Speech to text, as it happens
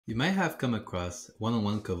You might have come across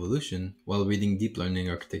one-on-one convolution while reading deep learning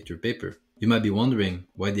architecture paper. You might be wondering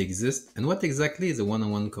why they exist and what exactly is a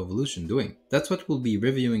one-on-one convolution doing. That's what we'll be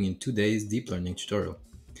reviewing in today's deep learning tutorial.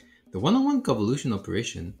 The one-on-one convolution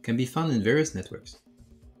operation can be found in various networks,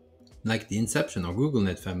 like the Inception or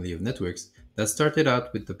GoogleNet family of networks that started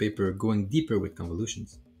out with the paper going deeper with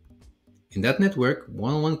convolutions. In that network,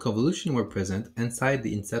 one-on-one convolution were present inside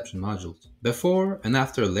the Inception modules, before and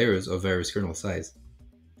after layers of various kernel size.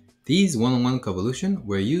 These one-on-one convolution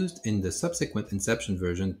were used in the subsequent Inception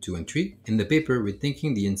version 2 and 3 in the paper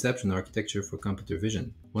Rethinking the Inception Architecture for Computer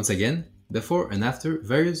Vision. Once again, before and after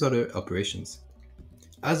various other operations.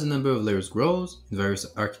 As the number of layers grows in various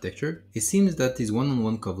architecture, it seems that this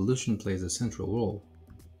one-on-one convolution plays a central role.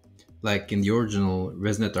 Like in the original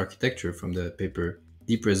ResNet architecture from the paper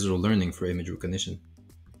Deep Residual Learning for Image Recognition.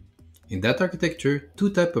 In that architecture,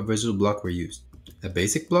 two types of residual blocks were used. A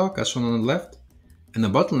basic block as shown on the left, and a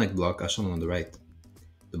bottleneck block as shown on the right.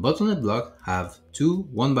 The bottleneck block have two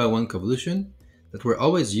one-by-one convolution that were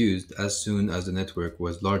always used as soon as the network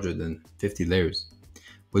was larger than 50 layers.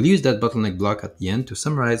 We'll use that bottleneck block at the end to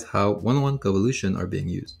summarize how one-on-one convolution are being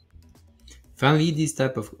used. Finally, these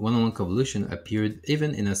type of one-on-one convolution appeared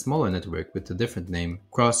even in a smaller network with a different name,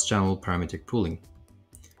 cross-channel parametric pooling.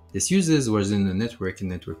 This uses was in the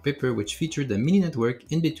network paper which featured a mini network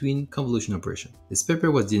in between convolution operation. This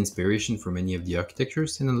paper was the inspiration for many of the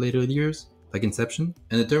architectures in the later years, like Inception,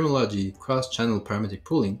 and the terminology cross-channel parametric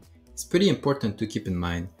pooling is pretty important to keep in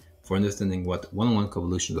mind for understanding what one-on-one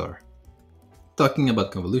convolutions are. Talking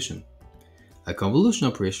about convolution. A convolution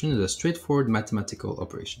operation is a straightforward mathematical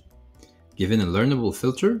operation. Given a learnable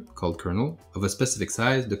filter, called kernel, of a specific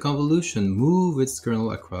size, the convolution moves its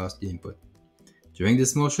kernel across the input. During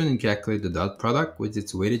this motion, it calculates the dot product with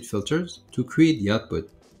its weighted filters to create the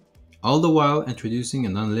output, all the while introducing a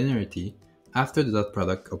nonlinearity after the dot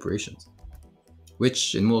product operations,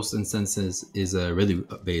 which in most instances is a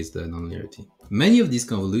ReLU-based nonlinearity. Many of these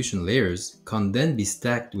convolution layers can then be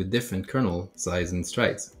stacked with different kernel size and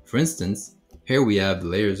strides. For instance, here we have the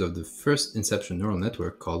layers of the first Inception neural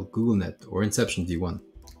network called GoogleNet or Inception v1.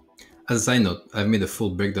 As a side note, I've made a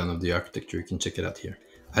full breakdown of the architecture, you can check it out here.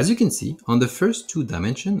 As you can see, on the first two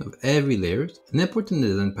dimensions of every layer, an important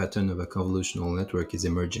design pattern of a convolutional network is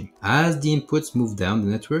emerging. As the inputs move down the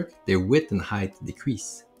network, their width and height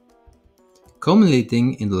decrease,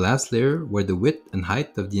 culminating in the last layer where the width and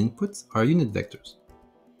height of the inputs are unit vectors.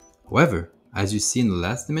 However, as you see in the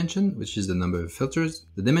last dimension, which is the number of filters,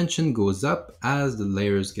 the dimension goes up as the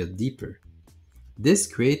layers get deeper. This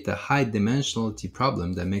creates a high dimensionality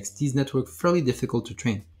problem that makes these networks fairly difficult to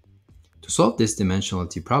train. To solve this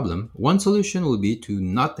dimensionality problem, one solution will be to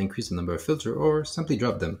not increase the number of filters or simply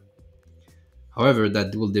drop them. However,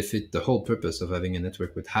 that will defeat the whole purpose of having a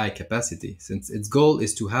network with high capacity, since its goal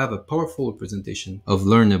is to have a powerful representation of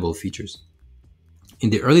learnable features.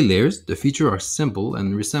 In the early layers, the features are simple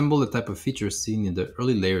and resemble the type of features seen in the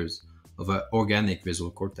early layers of an organic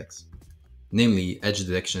visual cortex, namely edge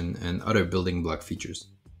detection and other building block features.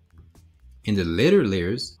 In the later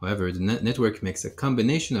layers, however, the network makes a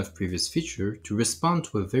combination of previous features to respond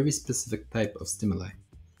to a very specific type of stimuli.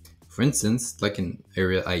 For instance, like in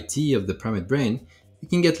area IT of the primate brain, you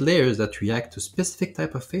can get layers that react to specific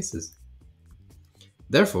type of faces.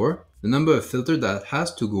 Therefore, the number of filters that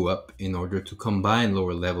has to go up in order to combine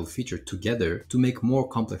lower level features together to make more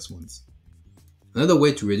complex ones. Another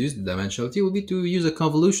way to reduce the dimensionality would be to use a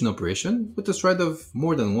convolution operation with a stride of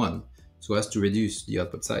more than one, so as to reduce the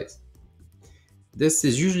output size. This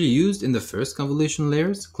is usually used in the first convolution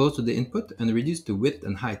layers close to the input and reduce the width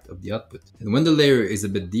and height of the output. And when the layer is a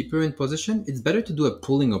bit deeper in position, it's better to do a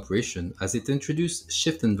pooling operation as it introduces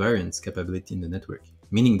shift and variance capability in the network,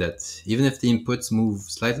 meaning that even if the inputs move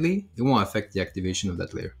slightly, it won't affect the activation of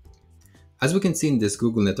that layer. As we can see in this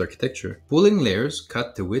GoogleNet architecture, pooling layers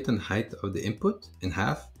cut the width and height of the input in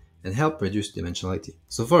half and help reduce dimensionality.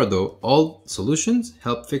 So far though, all solutions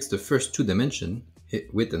help fix the first two dimensions,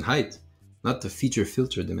 width and height, not the feature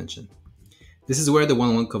filter dimension. This is where the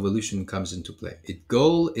one-on-one convolution comes into play. Its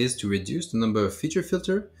goal is to reduce the number of feature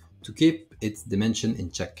filter to keep its dimension in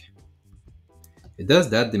check. It does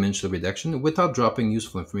that dimensional reduction without dropping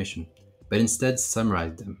useful information, but instead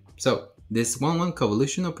summarize them. So this one-on-one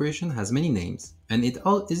convolution operation has many names, and it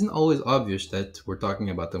isn't always obvious that we're talking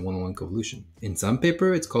about the one-on-one convolution. In some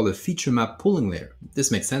paper, it's called a feature map pooling layer. This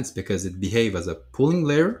makes sense because it behaves as a pooling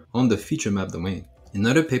layer on the feature map domain. In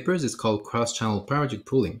other papers, it's called cross-channel parametric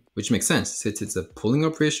pooling, which makes sense since it's a pooling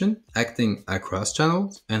operation acting across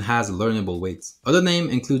channels and has learnable weights. Other name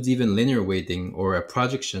includes even linear weighting or a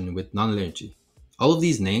projection with nonlinearity. All of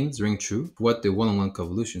these names ring true for what the one-on-one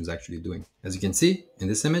convolution is actually doing. As you can see in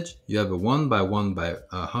this image, you have a 1 by 1 by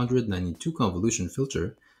 192 convolution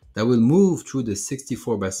filter that will move through the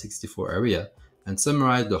 64 by 64 area and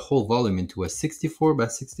summarize the whole volume into a 64 by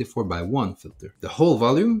 64 by 1 filter. The whole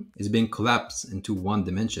volume is being collapsed into one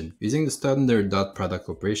dimension using the standard dot product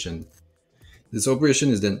operation. This operation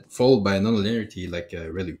is then followed by a nonlinearity like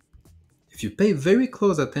a ReLU. If you pay very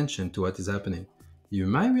close attention to what is happening, you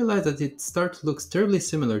might realize that it starts to look terribly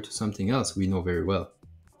similar to something else we know very well.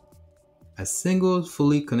 A single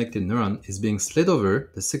fully connected neuron is being slid over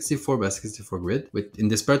the 64 by 64 grid with, in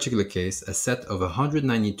this particular case, a set of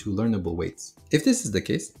 192 learnable weights. If this is the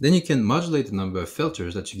case, then you can modulate the number of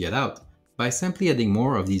filters that you get out by simply adding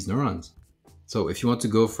more of these neurons. So if you want to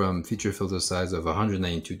go from feature filter size of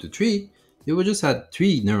 192 to 3, you will just add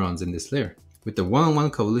 3 neurons in this layer. With the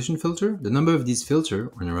one-on-one convolution filter, the number of these filter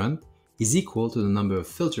or neuron is equal to the number of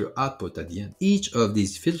filter output at the end. Each of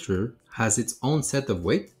these filters has its own set of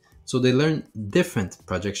weight, so they learn different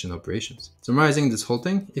projection operations. Summarizing this whole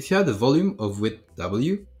thing, if you have a volume of width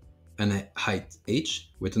W and a height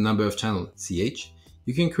H with a number of channels CH,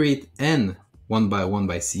 you can create N 1 by 1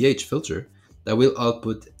 by CH filter that will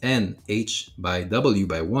output N H by W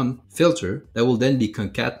by 1 filter that will then be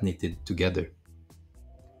concatenated together.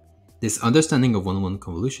 This understanding of one-on-one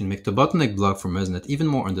convolution makes the bottleneck block from ResNet even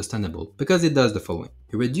more understandable because it does the following.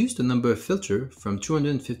 It reduced the number of filters from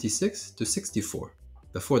 256 to 64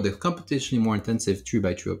 before the computationally more intensive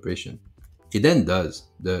 3x3 operation. It then does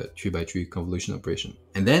the 3x3 convolution operation.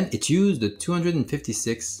 And then it used the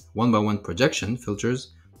 256 1x1 projection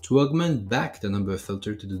filters to augment back the number of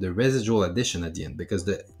filters to do the residual addition at the end because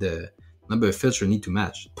the number of filters need to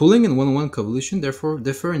match. Pooling and one-on-one convolution therefore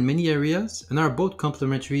differ in many areas and are both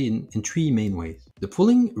complementary in 3 main ways. The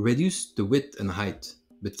pooling reduces the width and height,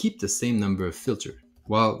 but keep the same number of filters,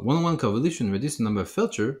 while one-on-one convolution reduces the number of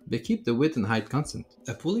filters, but keep the width and height constant.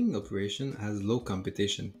 A pooling operation has low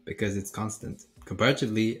computation because it's constant.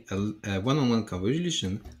 Comparatively, a one-on-one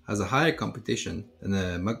convolution has a higher computation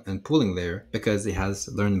than a pooling layer because it has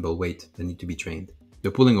learnable weight that need to be trained. The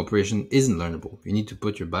pooling operation isn't learnable. You need to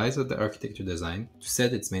put your bias of the architecture design to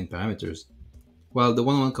set its main parameters, while the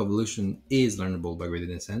one-on-one convolution is learnable by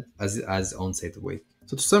gradient descent as it has its own set of weight.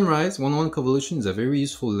 So to summarize, one-on-one convolution is a very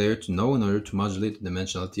useful layer to know in order to modulate the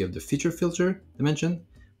dimensionality of the feature filter dimension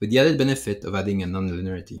with the added benefit of adding a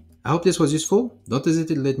nonlinearity. I hope this was useful. Don't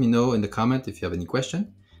hesitate to let me know in the comment if you have any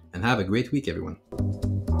question, and have a great week everyone.